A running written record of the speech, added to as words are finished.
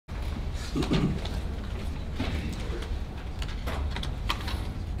All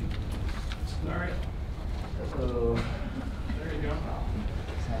right. So there you go.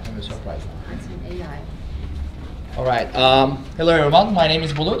 I'm a surprise. It's an AI. All right. Hello, everyone. My name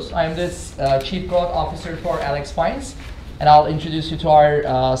is Bulut. I'm this Chief Growth Officer for AlexFinds, and I'll introduce you to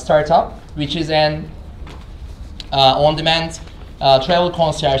our startup, which is an on-demand travel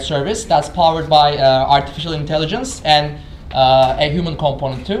concierge service that's powered by artificial intelligence and a human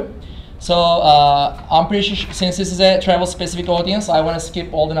component too. So I'm pretty sure, since this is a travel-specific audience, I want to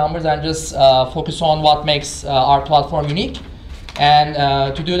skip all the numbers and just focus on what makes our platform unique.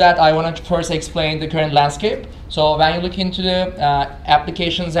 And to do that, I want to first explain the current landscape. So when you look into the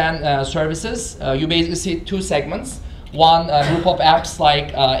applications and services, you basically see two segments. One group of apps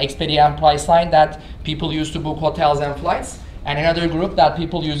like Expedia and Priceline that people use to book hotels and flights, and another group that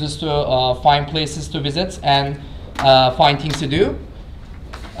people uses to find places to visit and find things to do.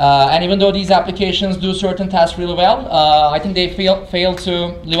 And even though these applications do certain tasks really well, I think they fail to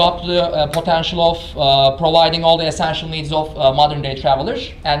live up to the potential of providing all the essential needs of modern day travelers.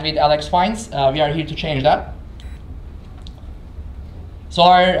 And with AlexFinds, we are here to change that. So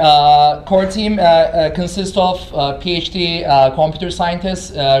our core team consists of PhD computer scientists,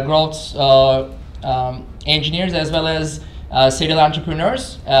 growth engineers, as well as serial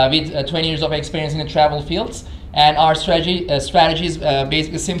entrepreneurs with 20 years of experience in the travel fields. And our strategy is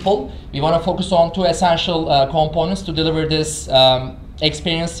basically simple. We want to focus on two essential components to deliver this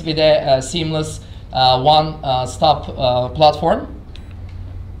experience with a seamless one-stop platform.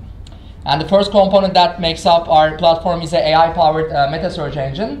 And the first component that makes up our platform is an AI-powered meta search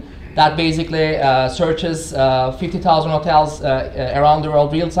engine that basically searches 50,000 hotels around the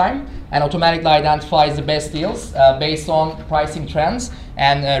world real time and automatically identifies the best deals based on pricing trends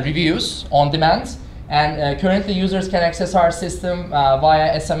and reviews on demand. And currently users can access our system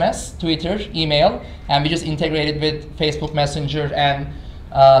via SMS, Twitter, email, and we just integrated with Facebook Messenger and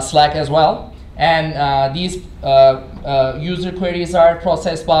Slack as well. And these user queries are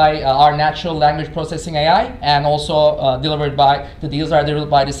processed by our natural language processing AI, and also the deals are delivered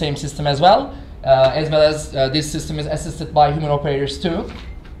by the same system as well as this system is assisted by human operators too.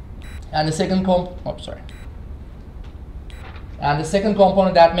 And the second And the second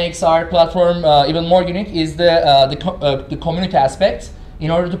component that makes our platform even more unique is the community aspect.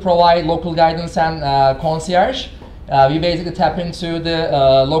 In order to provide local guidance and concierge, we basically tap into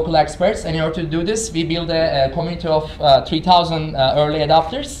the local experts. And in order to do this, we build a community of 3,000 early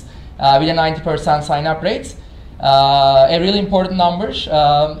adopters with a 90% sign-up rate. A really important number.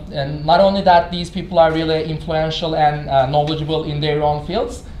 And not only that, these people are really influential and knowledgeable in their own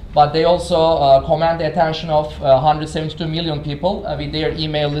fields, but they also command the attention of 172 million people with their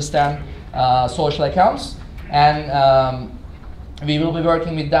email list and social accounts. And we will be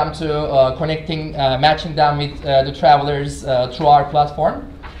working with them to matching them with the travelers through our platform.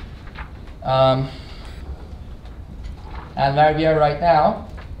 And where we are right now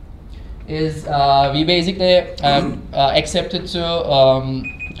is we basically accepted to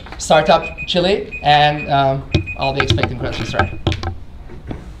Startup Chile, and I'll be expecting questions, right?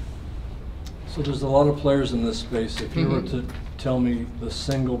 So there's a lot of players in this space. If you were to tell me the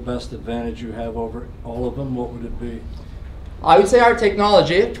single best advantage you have over all of them, what would it be? I would say our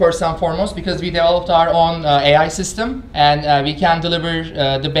technology, first and foremost, because we developed our own AI system, and we can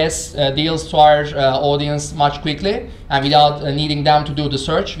deliver the best deals to our audience much quickly, and without needing them to do the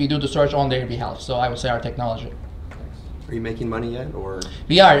search. We do the search on their behalf. So I would say our technology. Are you making money yet, or?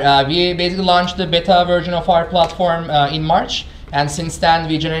 We are. We basically launched the beta version of our platform in March. And since then,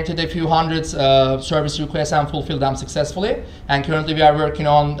 we generated a few hundred service requests and fulfilled them successfully. And currently, we are working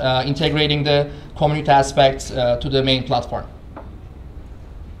on integrating the community aspect to the main platform.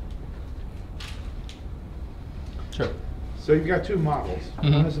 Sure. So you've got two models.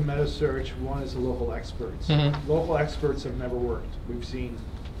 One is a meta search. One is the local experts. Local experts have never worked. We've seen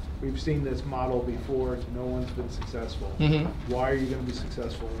this model before. No one's been successful. Why are you going to be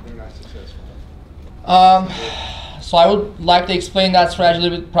successful when they're not successful? So I would like to explain that strategy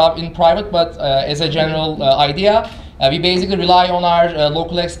in private, but as a general idea, we basically rely on our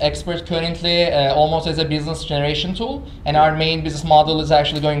local experts currently almost as a business generation tool, and our main business model is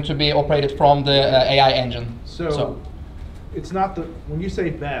actually going to be operated from the AI engine. So it's not when you say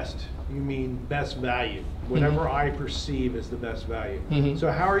best, you mean best value, whatever I perceive as the best value.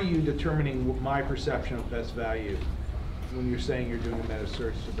 So how are you determining my perception of best value when you're saying you're doing a meta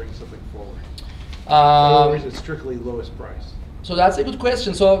search to bring something forward? Or is it strictly lowest price? So that's a good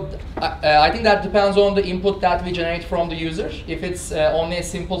question. So I think that depends on the input that we generate from the user. If it's only a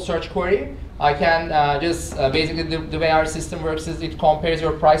simple search query, I can just basically the way our system works is it compares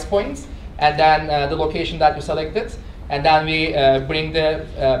your price points and then the location that you selected, and then we bring the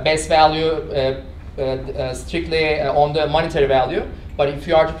best value strictly on the monetary value. But if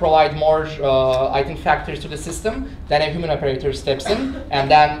you are to provide more, I think, factors to the system, then a human operator steps in, and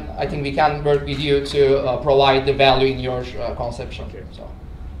then I think we can work with you to provide the value in your conception. So,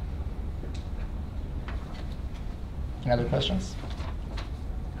 any other questions?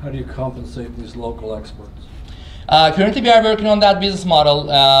 How do you compensate these local experts? Currently, we are working on that business model.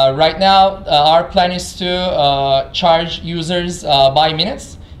 Right now, our plan is to charge users by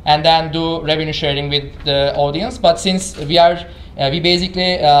minutes and then do revenue sharing with the audience. But since we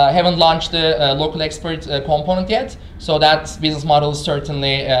basically haven't launched the local expert component yet, so that business model is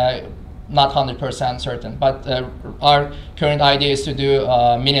certainly not 100% certain. But our current idea is to do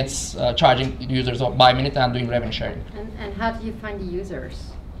minutes, charging users by minute and doing revenue sharing. And how do you find the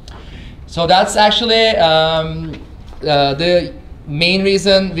users? So that's actually the main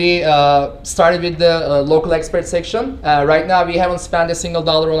reason we started with the local expert section. Right now, we haven't spent a single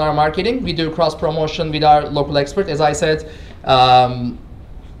dollar on our marketing. We do cross promotion with our local expert. As I said,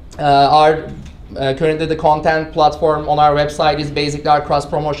 currently the content platform on our website is basically our cross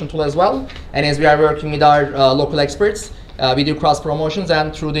promotion tool as well. And as we are working with our local experts, we do cross promotions,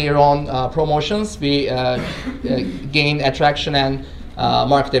 and through their own promotions, we gain attraction and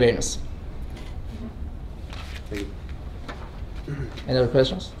market awareness. Any other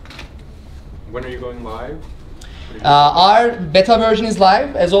questions? When are you going live? Our beta version is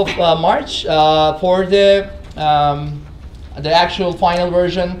live as of March. For the actual final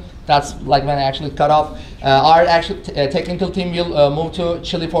version, that's like when I actually cut off. Our actual technical team will move to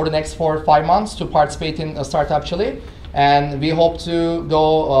Chile for the next 4 or 5 months to participate in Startup Chile, and we hope to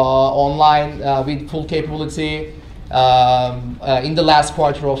go online with full capability in the last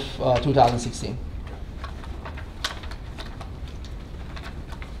quarter of 2016.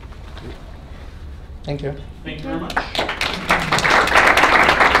 Thank you. Thank you very much.